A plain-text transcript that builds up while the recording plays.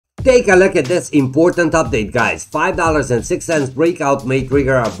Take a look at this important update, guys. $5.06 breakout may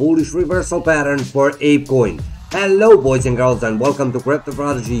trigger a bullish reversal pattern for apecoin. Hello boys and girls, and welcome to Crypto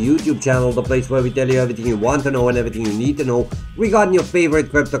Prodigy YouTube channel, the place where we tell you everything you want to know and everything you need to know regarding your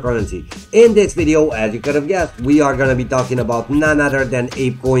favorite cryptocurrency. In this video, as you could have guessed, we are going to be talking about none other than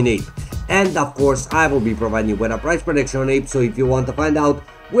apecoin Ape. And of course, I will be providing you with a price prediction on Ape, so if you want to find out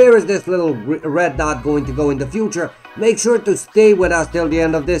where is this little red dot going to go in the future, make sure to stay with us till the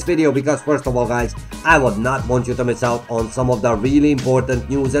end of this video, because first of all guys, I would not want you to miss out on some of the really important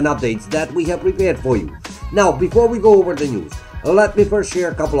news and updates that we have prepared for you. Now, before we go over the news, let me first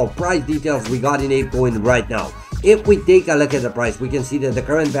share a couple of price details regarding apecoin right now. If we take a look at the price, we can see that the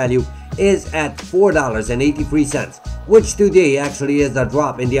current value is at $4.83, which today actually is a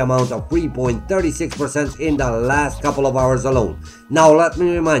drop in the amount of 3.36% in the last couple of hours alone. Now let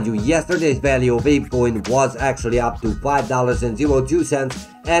me remind you, yesterday's value of apecoin was actually up to $5.02,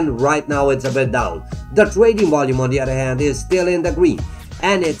 and right now it's a bit down. The trading volume on the other hand is still in the green,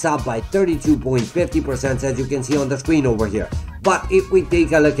 and it's up by 32.50%, as you can see on the screen over here. But if we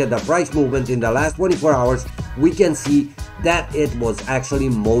take a look at the price movement in the last 24 hours, we can see that it was actually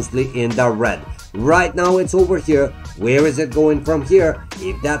mostly in the red. Right now it's over here. Where is it going from here?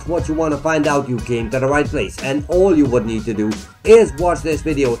 If that's what you want to find out, you came to the right place, and all you would need to do is watch this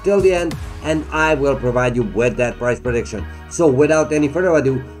video till the end, and I will provide you with that price prediction. So without any further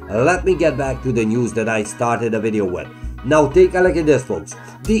ado, let me get back to the news that I started the video with. Now take a look at this, folks.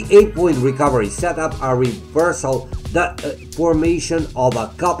 The apecoin recovery set up a reversal, the formation of a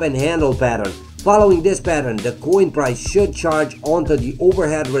cup and handle pattern. Following this pattern, the coin price should charge onto the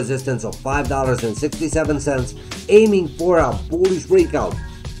overhead resistance of $5.67, aiming for a bullish breakout.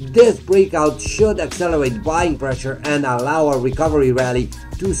 This breakout should accelerate buying pressure and allow a recovery rally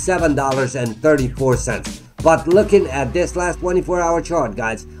to $7.34. But looking at this last 24-hour chart,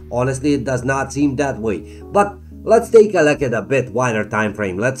 guys, honestly it does not seem that way. But let's take a look at a bit wider time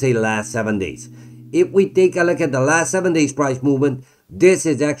frame, let's say last 7 days. If we take a look at the last 7 days price movement, this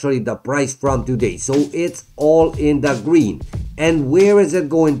is actually the price from today, so it's all in the green. And where is it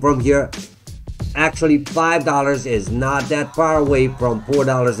going from here? Actually, $5 is not that far away from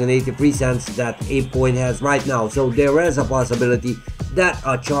 $4.83 that apecoin has right now, so there is a possibility that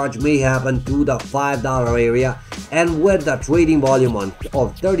a charge may happen to the $5 area, and with the trading volume of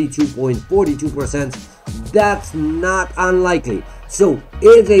 32.42%, that's not unlikely. So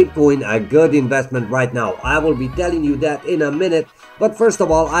is apecoin a good investment right now? I will be telling you that in a minute, but first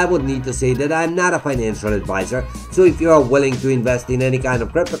of all, I would need to say that I'm not a financial advisor, so if you are willing to invest in any kind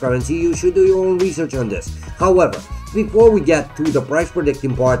of cryptocurrency, you should do your own research on this. However, before we get to the price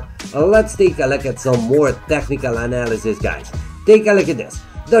predicting part, let's take a look at some more technical analysis, guys. Take a look at this.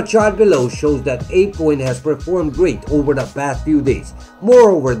 The chart below shows that apecoin has performed great over the past few days.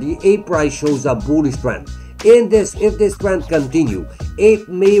 Moreover, the ape price shows a bullish trend. If this trend continue, ape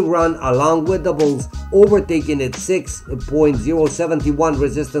may run along with the bulls, overtaking its 6.071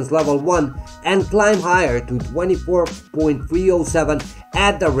 resistance level 1 and climb higher to 24.307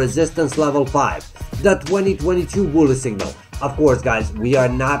 at the resistance level 5, the 2022 bullish signal. Of course guys, we are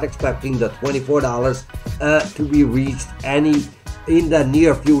not expecting the $24 to be reached in the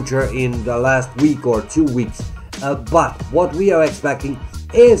near future, in the last week or 2 weeks, but what we are expecting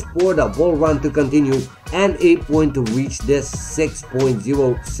is for the bull run to continue and apecoin to reach this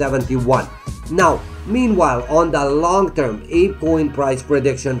 6.071. Now, meanwhile, on the long term, apecoin price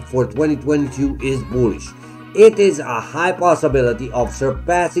prediction for 2022 is bullish. It is a high possibility of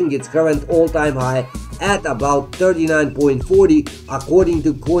surpassing its current all-time high at about 39.40 according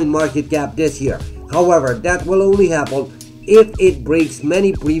to CoinMarketCap this year. However, that will only happen if it breaks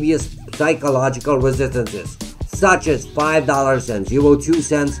many previous psychological resistances, such as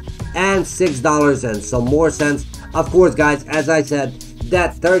 $5.02 and $6 and some more cents. Of course guys, as I said,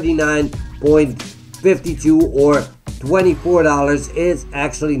 that 39.52 or $24 is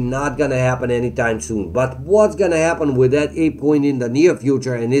actually not gonna happen anytime soon. But what's gonna happen with that apecoin in the near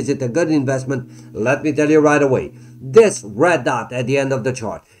future, and is it a good investment? Let me tell you right away. This red dot at the end of the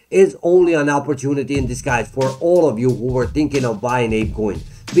chart is only an opportunity in disguise for all of you who were thinking of buying apecoin,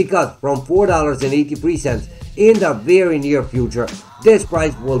 because from $4.83 in the very near future, this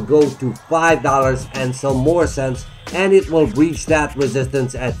price will go to $5 and some more cents, and it will breach that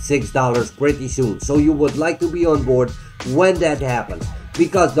resistance at $6 pretty soon. So you would like to be on board when that happens,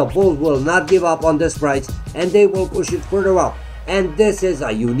 because the bulls will not give up on this price and they will push it further up. And this is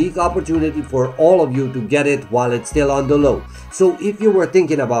a unique opportunity for all of you to get it while it's still on the low. So if you were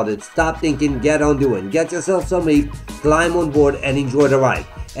thinking about it, stop thinking, get on doing. Get yourself some ape, climb on board and enjoy the ride.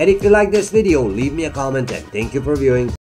 And if you like this video, leave me a comment, and thank you for viewing.